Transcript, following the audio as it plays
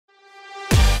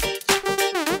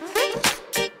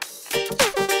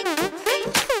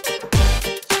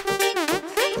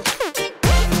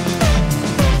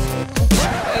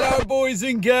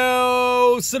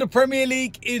So the Premier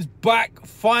League is back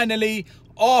finally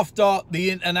after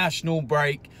the international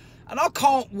break. And I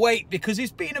can't wait because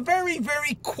it's been a very,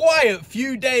 very quiet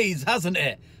few days, hasn't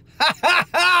it? Ha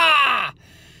ha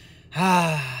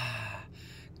ha!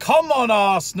 Come on,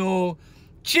 Arsenal.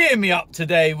 Cheer me up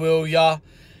today, will ya?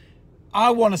 I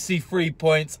want to see 3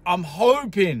 points. I'm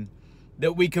hoping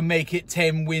that we can make it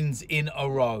 10 wins in a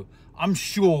row. I'm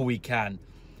sure we can.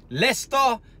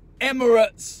 Leicester,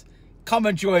 Emirates. Come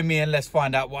and join me and let's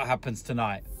find out what happens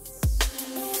tonight.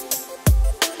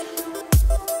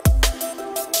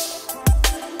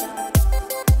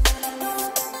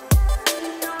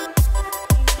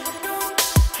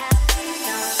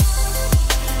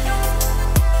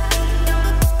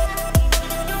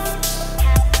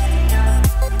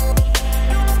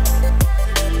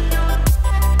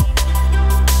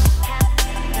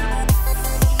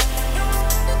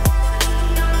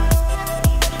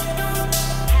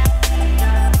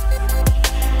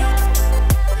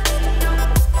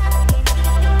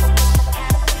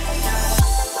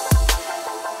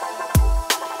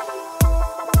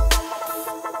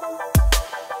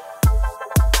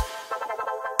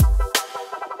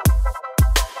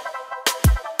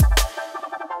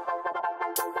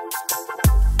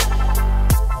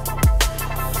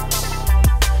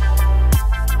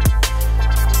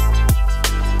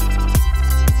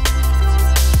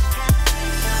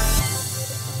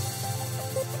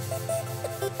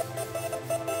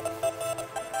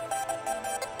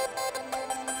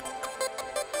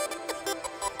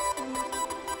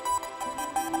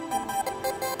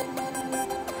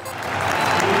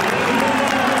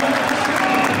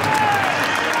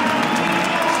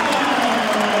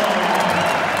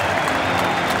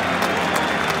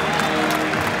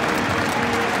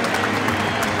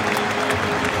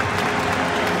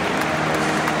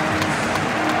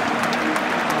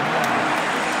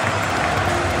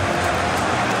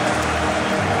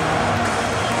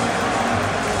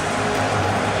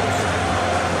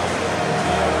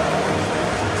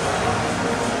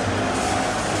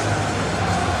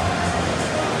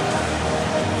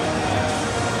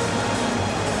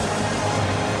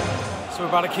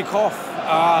 About to kick off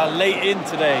late in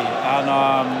today, and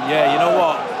yeah, you know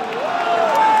what,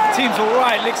 the team's all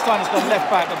right. Lichtsteiner's gone left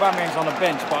back, Aubameyang's on the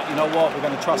bench, but you know what, we're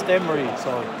going to trust Emery,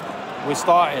 so we're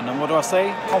starting. And what do I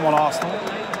say? Come on, Arsenal,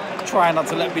 trying not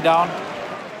to let me down,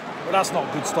 but that's not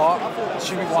a good start. It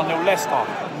should be 1-0 Leicester.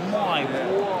 My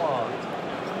word.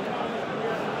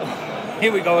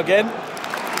 Here we go again.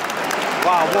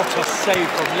 Wow, what a save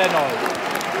from Leno.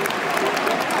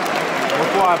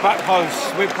 Maguire back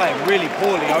post. We're playing really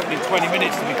poorly opening 20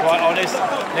 minutes, to be quite honest.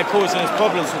 They're causing us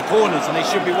problems with corners and they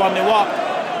should be 1-0 up.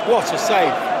 What a save.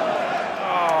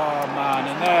 Oh man,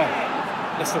 and there.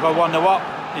 Leicester go 1-0 up.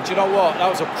 And do you know what? That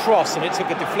was a cross and it took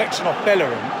a deflection off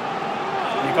Bellerin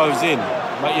and it goes in.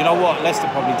 But you know what? Leicester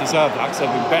probably deserved that because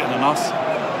they've been better than us.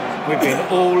 We've been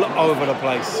all over the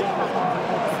place.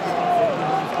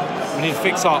 We need to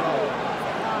fix up.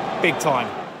 Big time.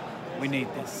 We need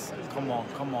this. Come on,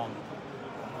 come on.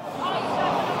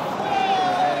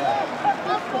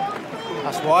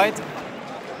 That's wide.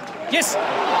 Yes! Oh,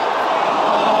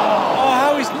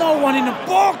 how is no one in the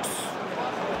box?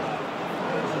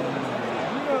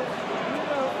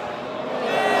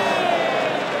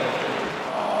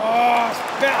 Oh, it's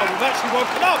better. We've actually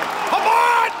woken up. Come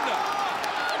on!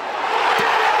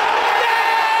 Yeah!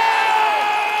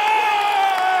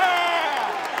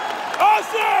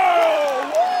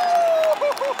 Ozil!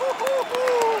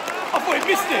 I thought he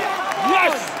missed it.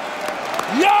 Yes!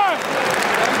 Yes!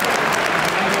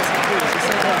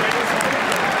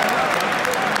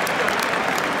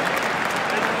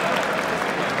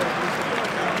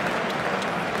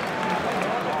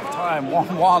 Time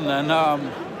 1-1 and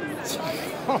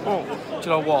do you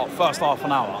know what? First half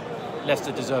an hour,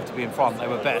 Leicester deserved to be in front. They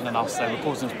were better than us. They were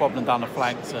causing us problems down the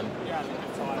flanks and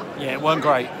yeah, it weren't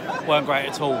great. Weren't great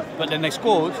at all. But then they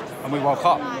scored and we woke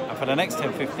up. And for the next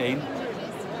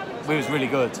 10-15, we was really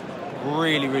good.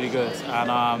 Really, really good.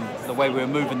 And the way we were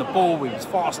moving the ball, we was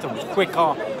faster, was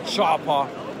quicker, sharper.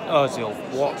 Ozil,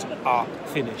 what a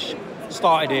finish.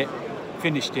 Started it,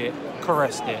 finished it,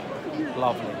 caressed it.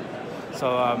 Lovely.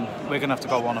 So we're going to have to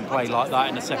go on and play like that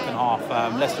in the second half.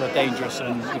 Leicester are dangerous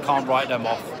and we can't write them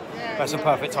off. That's a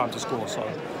perfect time to score. So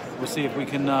we'll see if we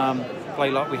can play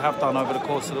like we have done over the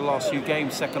course of the last few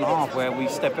games, second half, where we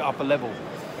step it up a level.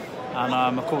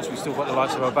 And of course, we've still got the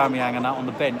likes of Aubameyang and that on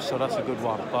the bench, so that's a good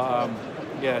one. But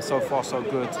yeah, so far so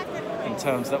good in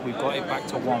terms that we've got it back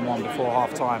to 1-1 before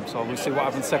half time. So we'll see what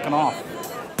happens second half.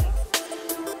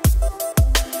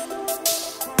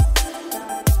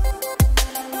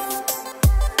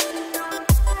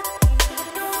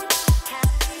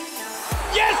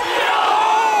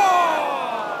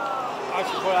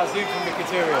 that was in from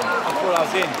Mkhitaryan. I thought that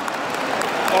was in.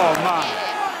 Oh man.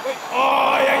 Wait.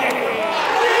 Oh yeah.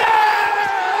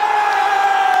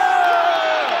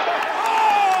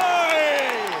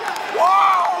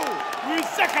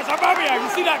 Aubameyang, you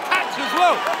see that catch as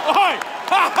well? Oi!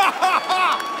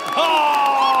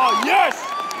 Oh, yes!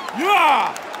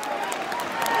 Yeah!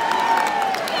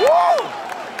 Woo!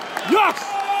 Yes!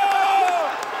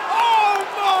 Oh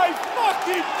my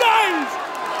fucking days!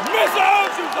 Mesut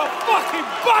Özil's a fucking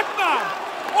bad man!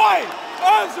 Oi!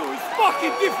 Ozil is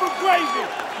fucking different gravy!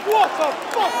 What a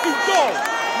fucking goal!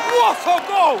 What a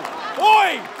goal!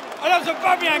 Oi! And that was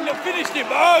Aubameyang that finished it,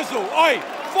 but Ozil, oi!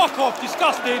 Fuck off,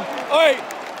 disgusting! Oi!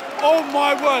 Oh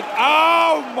my word!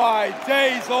 Oh my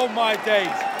days! Oh my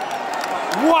days!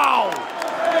 Wow!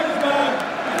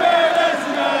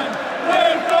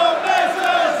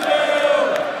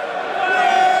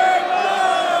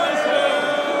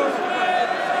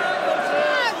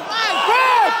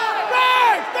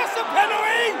 That's a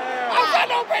penalty! How's that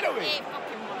no penalty?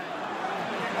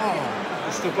 Oh,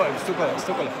 we still got it.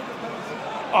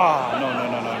 Ah, no.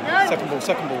 Second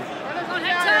ball.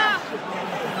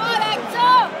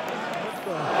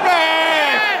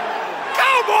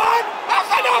 Come on! How's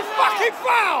that not fucking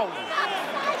foul?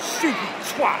 Stupid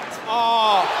twat.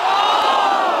 Oh,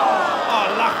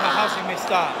 Lacazette, how's he missed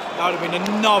that? That would have been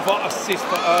another assist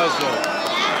for Ozil.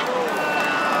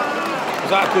 Was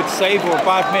that a good save or a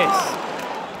bad miss?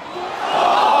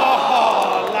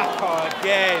 Oh, Lacazette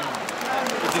again.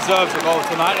 He deserves a goal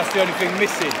tonight. That's the only thing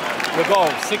missing. The goal.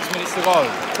 6 minutes to go.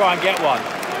 Try and get one.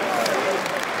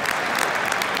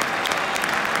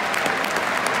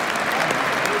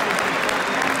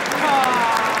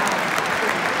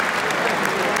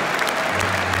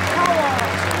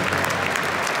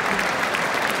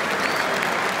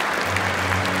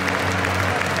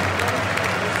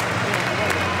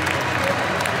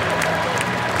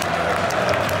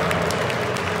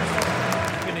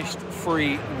 Finished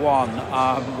 3-1.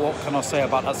 What can I say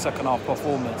about that second half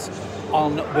performance?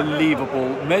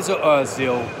 Unbelievable. Mesut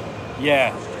Özil,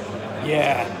 yeah.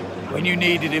 When you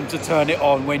needed him to turn it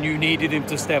on, when you needed him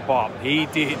to step up, he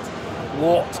did.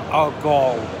 What a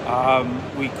goal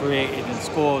we created and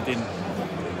scored in.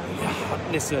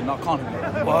 Listen, I can't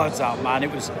get words out, man.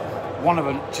 It was one of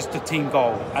them, just a team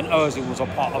goal, and Ozil was a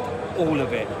part of all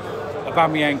of it.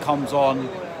 Aubameyang comes on.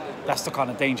 That's the kind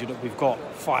of danger that we've got.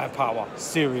 Firepower,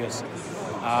 serious.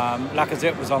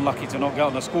 Lacazette was unlucky to not get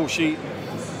on the score sheet.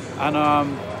 And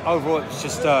overall, it was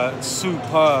just a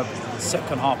superb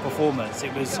second half performance.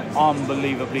 It was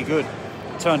unbelievably good.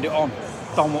 Turned it on,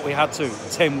 done what we had to.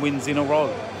 10 wins in a row.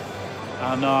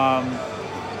 And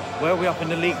where are we up in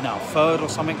the league now? 3rd or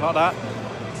something like that?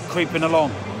 Creeping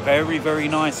along very, very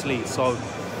nicely. So,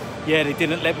 yeah, they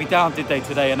didn't let me down, did they,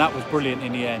 today? And that was brilliant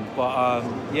in the end. But,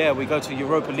 yeah, we go to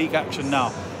Europa League action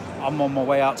now. I'm on my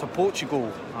way out to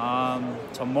Portugal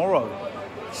tomorrow.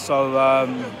 So,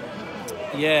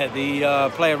 yeah, the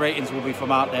player ratings will be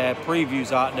from out there,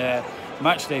 previews out there,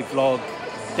 Matchday vlog,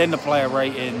 then the player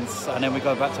ratings, and then we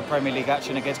go back to Premier League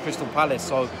action against Crystal Palace.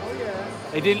 So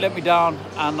they didn't let me down,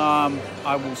 and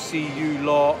I will see you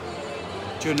lot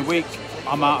during the week.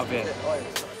 I'm out of here.